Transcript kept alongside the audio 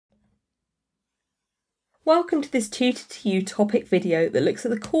Welcome to this Tutor to You topic video that looks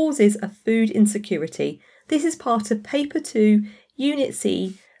at the causes of food insecurity. This is part of Paper 2, Unit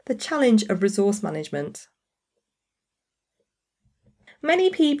C, the challenge of resource management.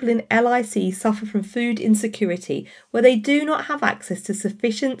 Many people in LIC suffer from food insecurity where they do not have access to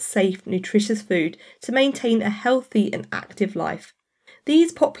sufficient, safe, nutritious food to maintain a healthy and active life.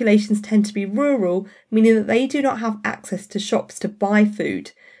 These populations tend to be rural, meaning that they do not have access to shops to buy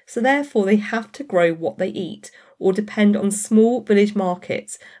food, so therefore they have to grow what they eat or depend on small village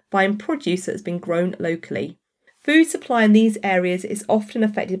markets, buying produce that has been grown locally. Food supply in these areas is often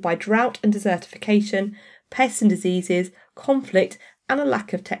affected by drought and desertification, pests and diseases, conflict, and a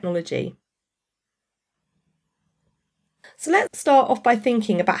lack of technology. So let's start off by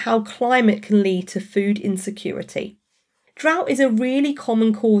thinking about how climate can lead to food insecurity. Drought is a really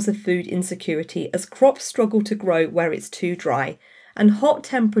common cause of food insecurity as crops struggle to grow where it's too dry, and hot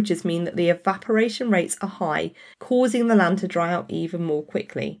temperatures mean that the evaporation rates are high, causing the land to dry out even more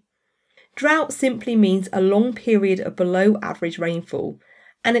quickly. Drought simply means a long period of below average rainfall,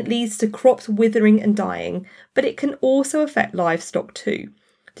 and it leads to crops withering and dying, but it can also affect livestock too,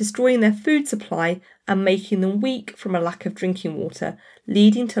 destroying their food supply and making them weak from a lack of drinking water,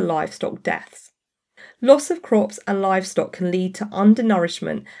 leading to livestock deaths. Loss of crops and livestock can lead to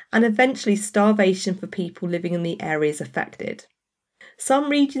undernourishment and eventually starvation for people living in the areas affected. Some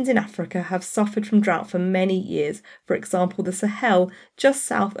regions in Africa have suffered from drought for many years, for example the Sahel just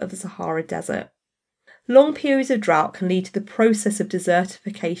south of the Sahara Desert. Long periods of drought can lead to the process of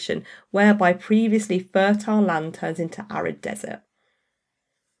desertification, whereby previously fertile land turns into arid desert.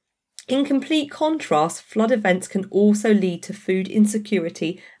 In complete contrast, flood events can also lead to food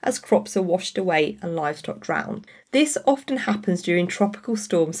insecurity as crops are washed away and livestock drown. This often happens during tropical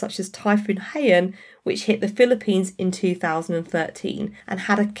storms such as Typhoon Haiyan, which hit the Philippines in 2013 and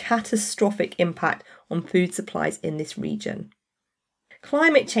had a catastrophic impact on food supplies in this region.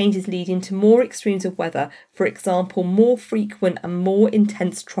 Climate change is leading to more extremes of weather, for example, more frequent and more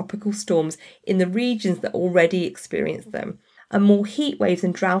intense tropical storms in the regions that already experience them, and more heat waves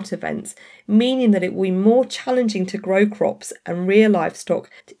and drought events, meaning that it will be more challenging to grow crops and rear livestock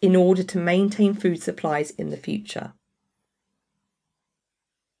in order to maintain food supplies in the future.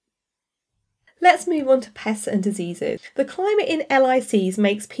 Let's move on to pests and diseases. The climate in LICs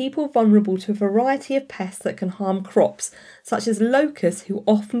makes people vulnerable to a variety of pests that can harm crops, such as locusts who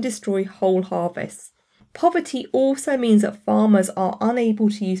often destroy whole harvests. Poverty also means that farmers are unable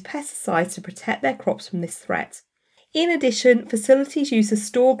to use pesticides to protect their crops from this threat. In addition, facilities used to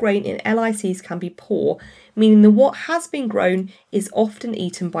store grain in LICs can be poor, meaning that what has been grown is often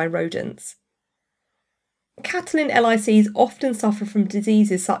eaten by rodents. Cattle in LICs often suffer from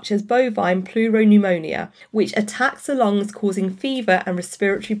diseases such as bovine pleuropneumonia, which attacks the lungs causing fever and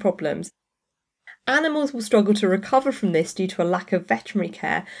respiratory problems. Animals will struggle to recover from this due to a lack of veterinary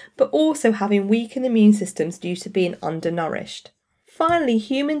care, but also having weakened immune systems due to being undernourished. Finally,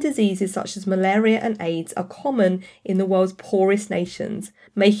 human diseases such as malaria and AIDS are common in the world's poorest nations,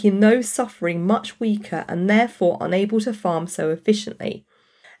 making those suffering much weaker and therefore unable to farm so efficiently.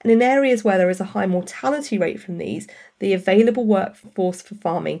 And in areas where there is a high mortality rate from these, the available workforce for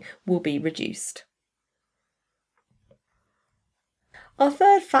farming will be reduced. Our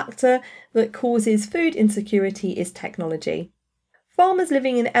third factor that causes food insecurity is technology. Farmers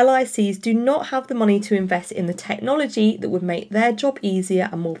living in LICs do not have the money to invest in the technology that would make their job easier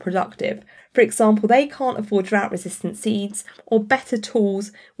and more productive. For example, they can't afford drought-resistant seeds or better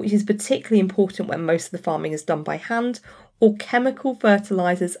tools, which is particularly important when most of the farming is done by hand, or chemical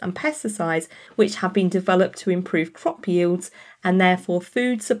fertilisers and pesticides which have been developed to improve crop yields and therefore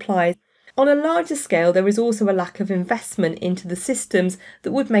food supplies. On a larger scale, there is also a lack of investment into the systems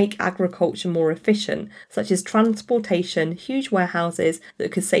that would make agriculture more efficient, such as transportation, huge warehouses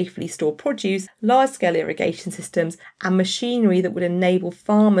that could safely store produce, large-scale irrigation systems, and machinery that would enable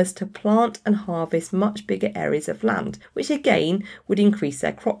farmers to plant and harvest much bigger areas of land, which again would increase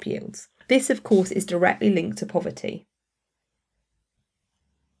their crop yields. This, of course, is directly linked to poverty.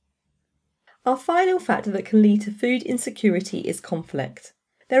 Our final factor that can lead to food insecurity is conflict.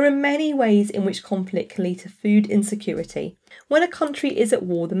 There are many ways in which conflict can lead to food insecurity. When a country is at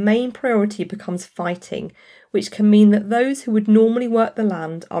war, the main priority becomes fighting, which can mean that those who would normally work the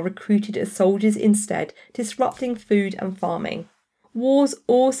land are recruited as soldiers instead, disrupting food and farming. Wars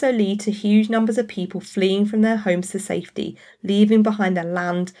also lead to huge numbers of people fleeing from their homes to safety, leaving behind their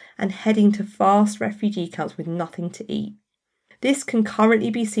land and heading to vast refugee camps with nothing to eat. This can currently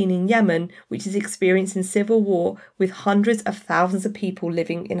be seen in Yemen, which is experiencing civil war with hundreds of thousands of people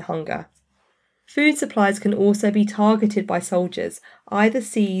living in hunger. Food supplies can also be targeted by soldiers, either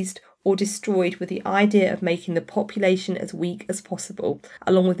seized or destroyed with the idea of making the population as weak as possible,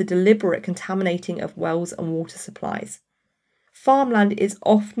 along with the deliberate contaminating of wells and water supplies. Farmland is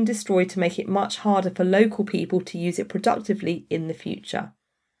often destroyed to make it much harder for local people to use it productively in the future.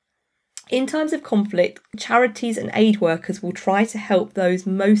 In times of conflict, charities and aid workers will try to help those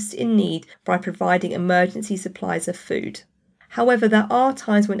most in need by providing emergency supplies of food. However, there are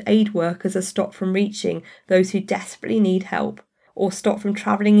times when aid workers are stopped from reaching those who desperately need help, or stopped from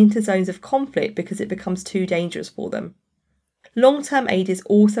travelling into zones of conflict because it becomes too dangerous for them. Long-term aid is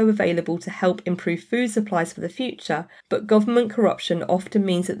also available to help improve food supplies for the future, but government corruption often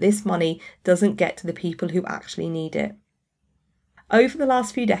means that this money doesn't get to the people who actually need it. Over the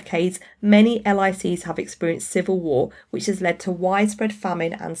last few decades, many LICs have experienced civil war, which has led to widespread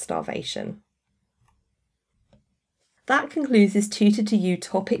famine and starvation. That concludes this Tutor to You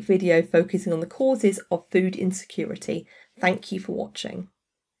topic video focusing on the causes of food insecurity. Thank you for watching.